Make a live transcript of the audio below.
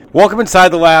Welcome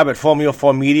inside the lab at Formula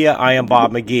 4 Media. I am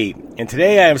Bob McGee, and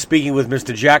today I am speaking with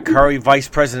Mr. Jack Curry, Vice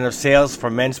President of Sales for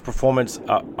men's performance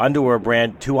underwear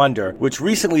brand 2Under, which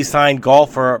recently signed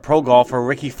pro golfer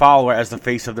Ricky Fowler as the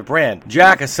face of the brand.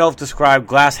 Jack, a self-described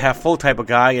glass-half-full type of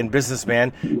guy and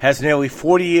businessman, has nearly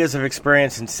 40 years of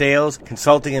experience in sales,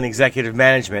 consulting, and executive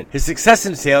management. His success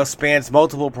in sales spans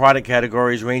multiple product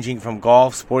categories ranging from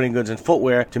golf, sporting goods, and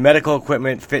footwear to medical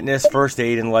equipment, fitness, first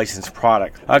aid, and licensed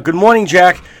products. Good morning,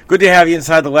 Jack. Good to have you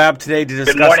inside the lab today to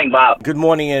discuss. Good morning, Bob. Good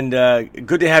morning, and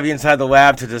good to have you inside the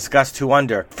lab to discuss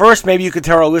 2Under. First, maybe you could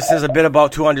tell our listeners a bit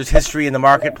about 2Under's history in the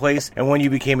marketplace and when you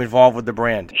became involved with the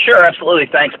brand. Sure, absolutely.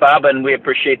 Thanks, Bob, and we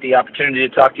appreciate the opportunity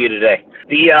to talk to you today.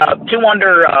 The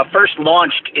 2Under first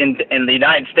launched in the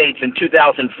United States in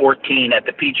 2014 at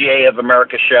the PGA of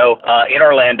America show in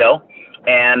Orlando.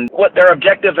 And what their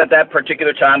objective at that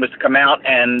particular time was to come out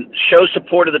and show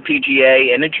support of the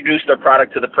PGA and introduce their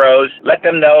product to the pros, let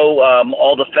them know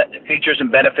all the features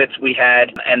and benefits we had.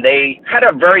 And they had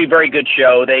a very, very good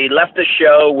show. They left the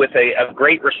show with a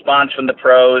great response from the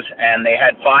pros, and they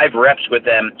had 5 reps with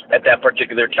them at that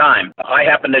particular time. I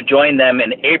happened to join them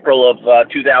in April of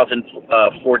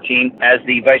 2014 as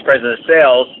the Vice President of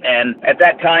Sales. And at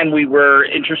that time, we were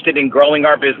interested in growing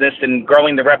our business and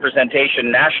growing the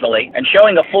representation nationally and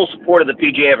showing a full support of the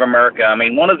PGA of America. I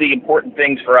mean, one of the important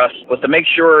things for us was to make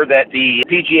sure that the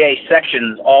PGA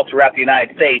sections all throughout the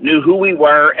United States knew who we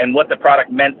were and what the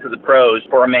product meant to the pros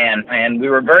for a man. And we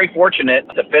were very fortunate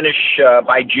to finish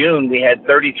by June. We had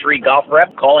 33 golf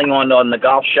reps calling on the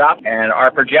golf shop, and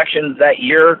our projections that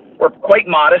year were quite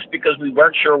modest because we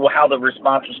weren't sure how the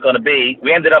response was going to be.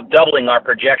 We ended up doubling our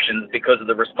projections because of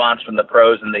the response from the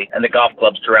pros and the golf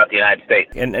clubs throughout the United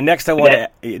States. And next, I want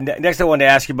to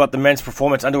ask you about the men's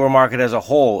performance underwear market as a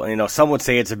whole. You know, some would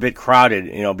say it's a bit crowded.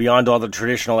 You know, beyond all the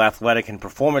traditional athletic and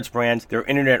performance brands, there are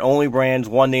internet-only brands.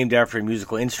 One named after a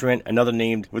musical instrument, another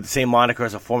named with the same moniker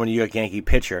as a former New York Yankee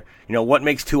pitcher. You know, what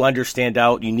makes 2Under stand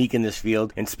out, unique in this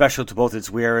field, and special to both its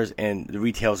wearers and the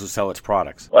retailers who sell its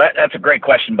products? Well, that's a great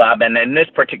question, Bob. And in this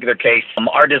particular case,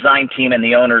 our design team and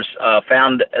the owners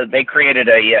they created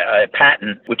a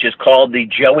patent which is called the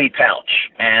Joey Pouch.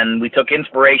 And we took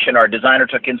inspiration, our designer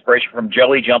took inspiration from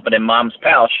Joey jumping in Mom's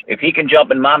pouch. If he can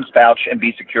jump in Mom's pouch and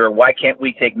be secure, why can't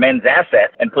we take men's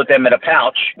assets and put them in a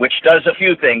pouch, which does a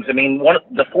few things? I mean, one of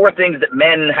the 4 things that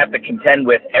men have to contend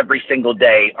with every single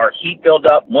day are heat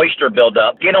buildup, moisture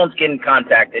buildup, skin-on-skin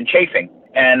contact, and chafing.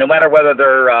 And no matter whether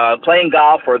they're playing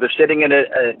golf or they're sitting in an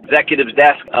executive's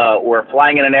desk or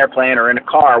flying in an airplane or in a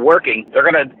car working, they're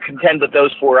going to contend with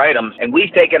those 4 items. And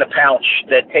we've taken a pouch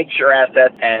that takes your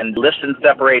assets and lifts and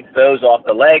separates those off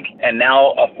the leg and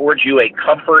now affords you a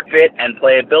comfort, fit, and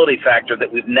playability factor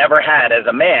that we've never had as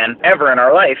a man ever in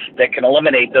our life that can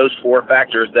eliminate those 4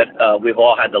 factors that we've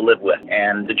all had to live with.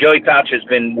 And the Joey Pouch has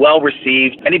been well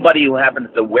received. Anybody who happens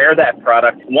to wear that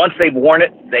product, once they've worn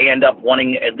it, they end up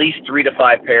wanting at least 3 to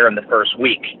 5 pair in the first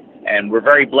week. And we're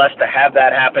very blessed to have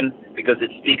that happen because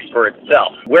it speaks for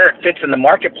itself. Where it fits in the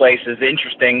marketplace is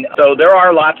interesting. So there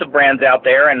are lots of brands out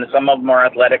there, and some of them are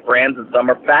athletic brands and some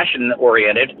are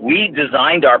fashion-oriented. We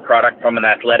designed our product from an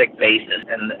athletic basis,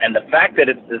 and the fact that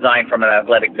it's designed from an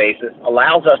athletic basis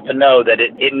allows us to know that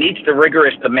it meets the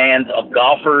rigorous demands of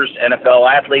golfers,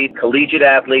 NFL athletes, collegiate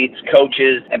athletes,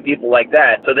 coaches, and people like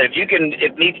that. So that if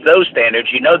it meets those standards,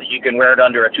 you know that you can wear it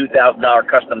under a $2,000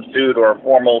 custom suit or a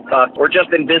formal tux or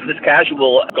just in business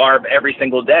casual garb every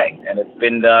single day. And it's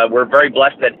been, we're very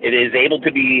blessed that it is able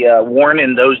to be worn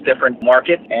in those different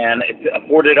markets, and it's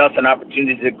afforded us an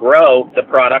opportunity to grow the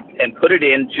product and put it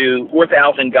into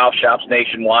 4,000 golf shops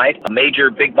nationwide,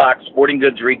 major big box sporting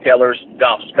goods retailers,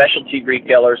 golf specialty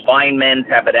retailers, fine men's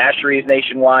haberdasheries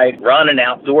nationwide, run and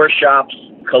outdoor shops,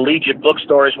 collegiate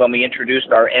bookstores when we introduced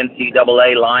our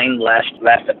NCAA line last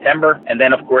September. And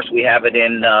then, of course, we have it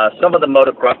in some of the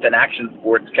motocross and action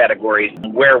sports categories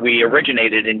where we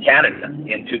originated in Canada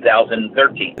in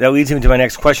 2013. That leads me to my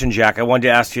next question, Jack. I wanted to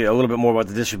ask you a little bit more about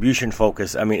the distribution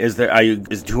focus. I mean, is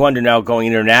 2Under now going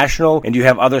international? And do you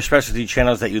have other specialty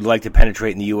channels that you'd like to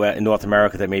penetrate in the U.S. in North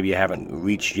America that maybe you haven't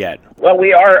reached yet? Well,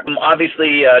 we are.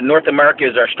 Obviously, North America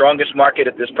is our strongest market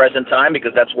at this present time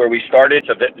because that's where we started. It's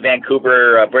a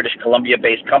Vancouver, British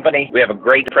Columbia-based company. We have a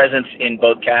great presence in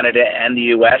both Canada and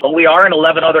the U.S. But we are in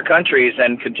 11 other countries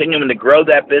and continuing to grow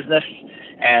that business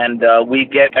And we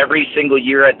get every single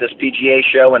year at this PGA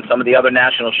show and some of the other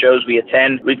national shows we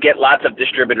attend, we get lots of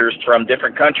distributors from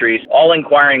different countries all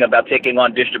inquiring about taking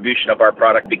on distribution of our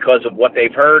product because of what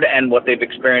they've heard and what they've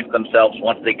experienced themselves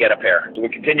once they get a pair. So we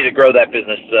continue to grow that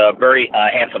business very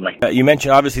handsomely. You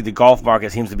mentioned obviously the golf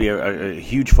market seems to be a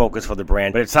huge focus for the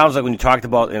brand, but it sounds like when you talked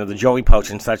about the Joey pouch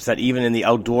and such, that even in the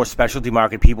outdoor specialty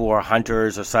market, people who are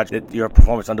hunters or such, that your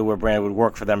performance underwear brand would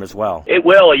work for them as well. It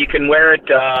will. You can wear it,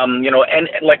 and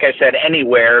like I said,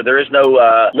 anywhere. There is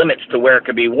no limits to where it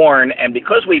can be worn, and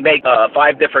because we make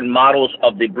 5 different models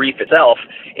of the brief itself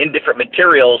in different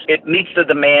materials, it meets the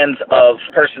demands of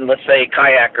a person, let's say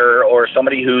kayaker or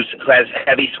somebody who has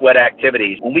heavy sweat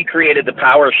activities. When we created the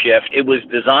Power Shift, it was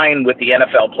designed with the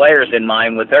NFL players in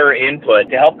mind, with their input,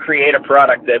 to help create a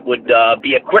product that would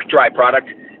be a quick dry product.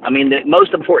 I mean, the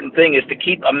most important thing is to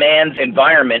keep a man's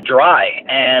environment dry,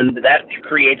 and that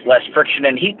creates less friction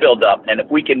and heat buildup. And if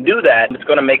we can do that, it's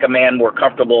going to make a man more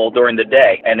comfortable during the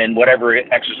day and in whatever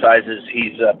exercises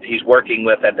he's working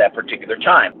with at that particular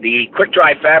time. The quick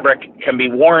dry fabric can be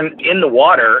worn in the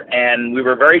water, and we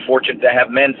were very fortunate to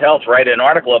have Men's Health write an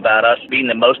article about us being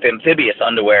the most amphibious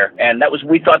underwear. And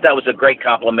we thought that was a great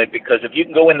compliment, because if you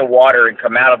can go in the water and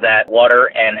come out of that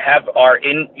water and have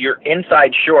your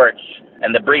inside shorts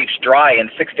and the briefs dry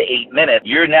in 6 to 8 minutes,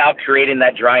 you're now creating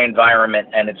that dry environment,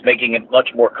 and it's making it much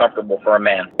more comfortable for a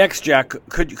man. Next, Jack,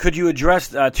 could you address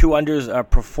 2Under's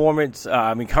performance,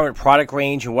 current product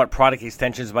range, and what product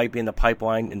extensions might be in the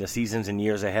pipeline in the seasons and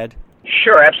years ahead?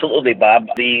 Sure, absolutely, Bob.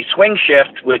 The Swing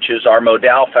Shift, which is our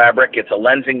modal fabric, it's a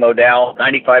lensing modal,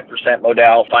 95%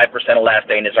 modal, 5%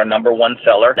 elastane, is our number one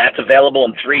seller. That's available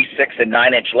in 3, 6, and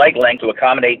 9-inch leg length to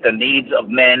accommodate the needs of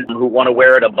men who want to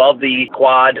wear it above the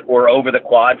quad or over the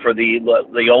quad for the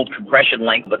old compression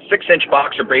length. But 6-inch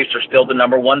boxer briefs are still the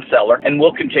number one seller, and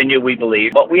will continue, we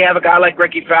believe. But we have a guy like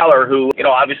Ricky Fowler who,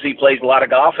 obviously plays a lot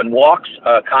of golf and walks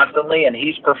constantly, and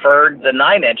he's preferred the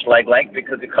 9-inch leg length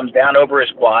because it comes down over his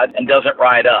quad and doesn't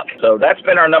ride up. So that's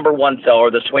been our number one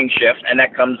seller, the Swing Shift, and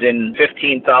that comes in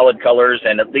 15 solid colors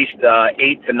and at least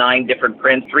 8 to 9 different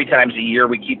prints. 3 times a year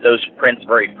we keep those prints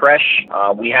very fresh.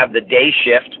 We have the Day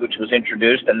Shift, which was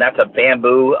introduced, and that's a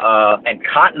bamboo and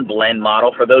cotton blend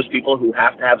model for those people who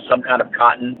have to have some kind of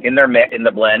cotton in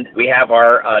the blend. We have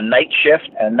our Night Shift,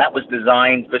 and that was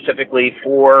designed specifically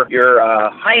for your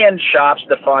high-end shops,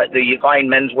 the fine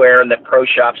menswear and the pro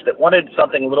shops that wanted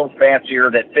something a little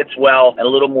fancier that fits well and a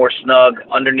little more snug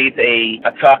underneath a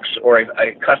tux or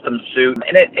a custom suit.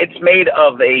 And it's made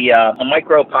of a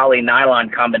micro poly nylon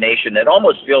combination that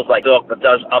almost feels like silk, but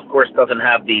doesn't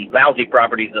have the lousy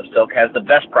properties of silk, has the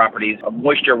best properties of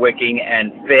moisture wicking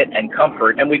and fit and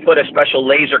comfort. And we put a special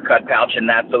laser cut pouch in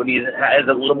that, so it has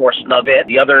a little more snug fit.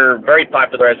 The other very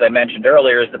popular, as I mentioned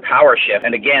earlier, is the Power Shift.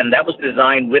 And again, that was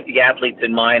designed with the athletes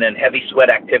in mind and heavy sweat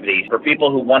activities for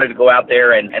people who wanted to go out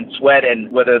there and sweat,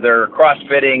 and whether they're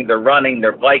crossfitting, they're running,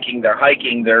 they're biking, they're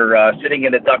hiking, they're sitting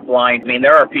in a duck blind. I mean,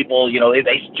 there are people,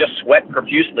 they just sweat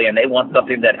profusely, and they want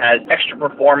something that has extra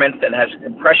performance and has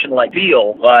compression-like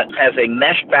feel, but has a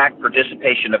mesh-back for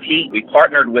dissipation of heat. We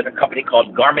partnered with a company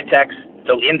called Garmitex.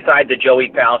 So inside the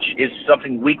Joey pouch is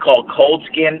something we call cold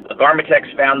skin. Garmitex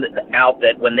found out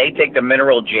that when they take the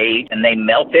mineral jade and they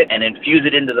melt it and infuse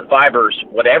it into the fibers,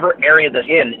 whatever area of the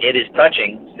skin it is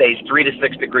touching stays 3 to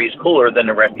 6 degrees cooler than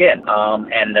the rest of the skin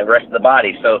and the rest of the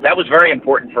body. So that was very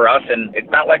important for us, and it's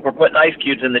not like we're putting ice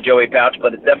cubes in the Joey pouch,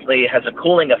 but it definitely has a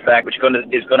cooling effect, which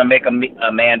is going to make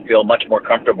a man feel much more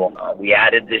comfortable. We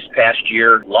added this past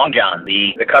year Long John.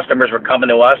 The customers were coming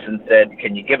to us and said,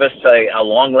 can you give us a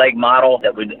long leg model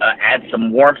that would add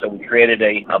some warmth? So we created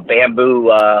a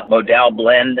bamboo modal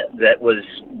blend that was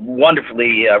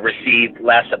wonderfully received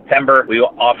last September. We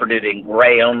offered it in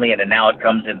gray only, and now it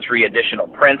comes in 3 additional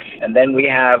prints. And then we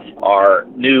have our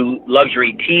new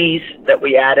luxury tees that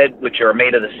we added, which are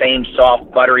made of the same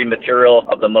soft, buttery material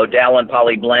of the modal and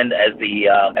poly blend as the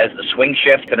Swing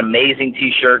Shift. An amazing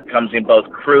t-shirt, comes in both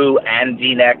crew and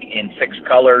V-neck in 6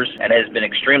 colors, and has been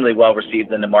extremely well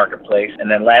received in the marketplace. And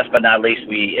then last but not least,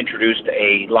 we introduced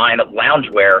a line of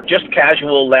loungewear, just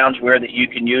casual loungewear that you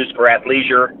can use for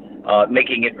athleisure,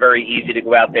 making it very easy to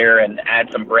go out there and add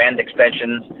some brand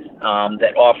extensions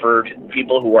that offered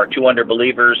people who are 2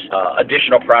 believers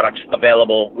additional products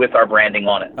available with our branding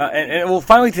on it. And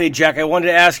finally today, Jack, I wanted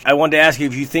to ask you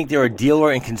if you think there are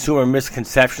dealer and consumer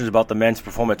misconceptions about the men's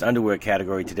performance underwear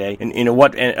category today, and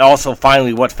also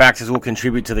finally what factors will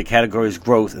contribute to the category's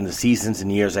growth in the seasons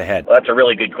and years ahead. Well, that's a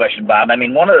really good question, Bob. I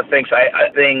mean, one of the things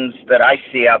that I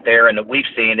see out there and that we've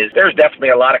seen is there's definitely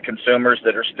a lot of consumers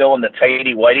that are still in the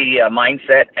tighty-whitey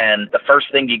mindset, and the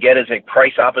first thing you get is a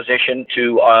price opposition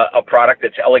to a product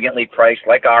that's elegantly priced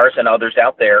like ours and others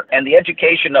out there. And the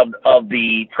education of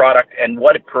the product and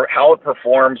how it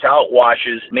performs, how it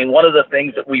washes. I mean, one of the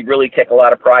things that we really take a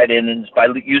lot of pride in is by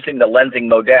using the lensing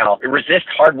modal. It resists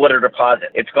hardwood or deposit.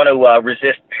 It's going to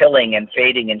resist pilling and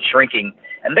fading and shrinking.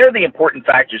 And they're the important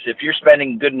factors. If you're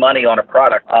spending good money on a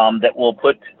product that will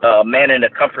put men in a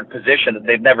comfort position that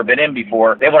they've never been in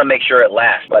before, they want to make sure it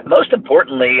lasts. But most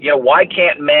importantly, why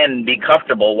can't men be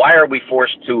comfortable? Why are we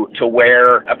forced to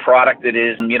wear a product that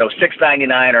is,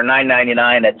 $6.99 or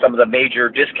 $9.99 at some of the major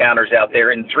discounters out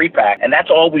there in 3-pack? And that's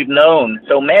all we've known.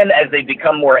 So men, as they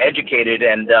become more educated,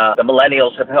 and the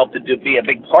millennials have helped to be a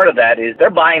big part of that, is they're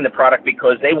buying the product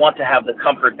because they want to have the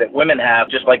comfort that women have,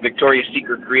 just like Victoria's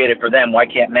Secret created for them. Why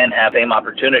can't men have the same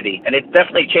opportunity? And it's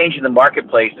definitely changing the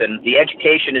marketplace, and the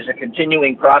education is a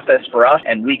continuing process for us,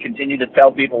 and we continue to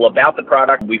tell people about the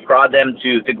product. We prod them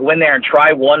to go in there and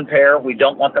try one pair. We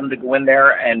don't want them to go in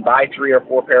there and buy 3 or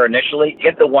 4 pair initially.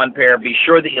 Get the one pair, be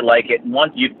sure that you like it, and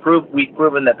once we've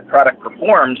proven that the product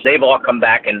performs, they've all come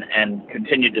back and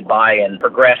continued to buy and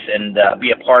progress and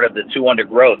be a part of the 2 Under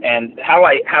growth. And how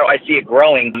I see it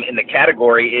growing in the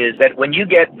category is that when you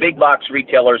get big box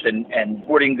retailers and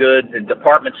sporting goods and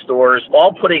department stores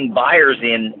all putting buyers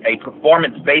in a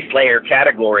performance base layer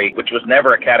category, which was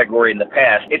never a category in the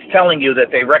past, it's telling you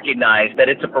that they recognize that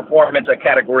it's a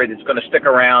category that's going to stick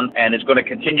around and is going to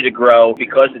continue to grow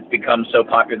because it's become so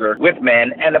popular with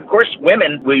men. And of course,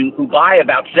 women who buy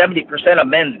about 70% of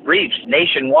men's briefs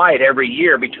nationwide every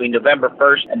year between November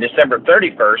 1st and December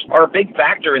 31st are a big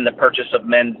factor in the purchase of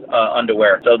men's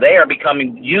underwear. So they are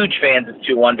becoming huge fans of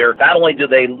 2 Under. Not only do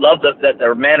they love that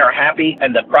their men are happy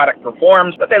and the product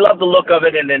performs, but they love the look of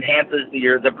it and enhances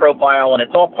the profile, and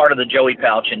it's all part of the Joey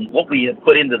pouch and what we have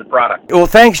put into the product. Well,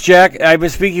 thanks, Jack. I've been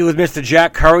speaking with Mr.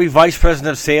 Jack Curry, Vice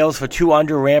President of Sales for 2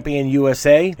 Under Rampion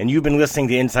USA, and you've been listening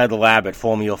to Inside the Lab at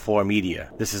Formula 4 Media.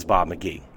 This is Bob McGee.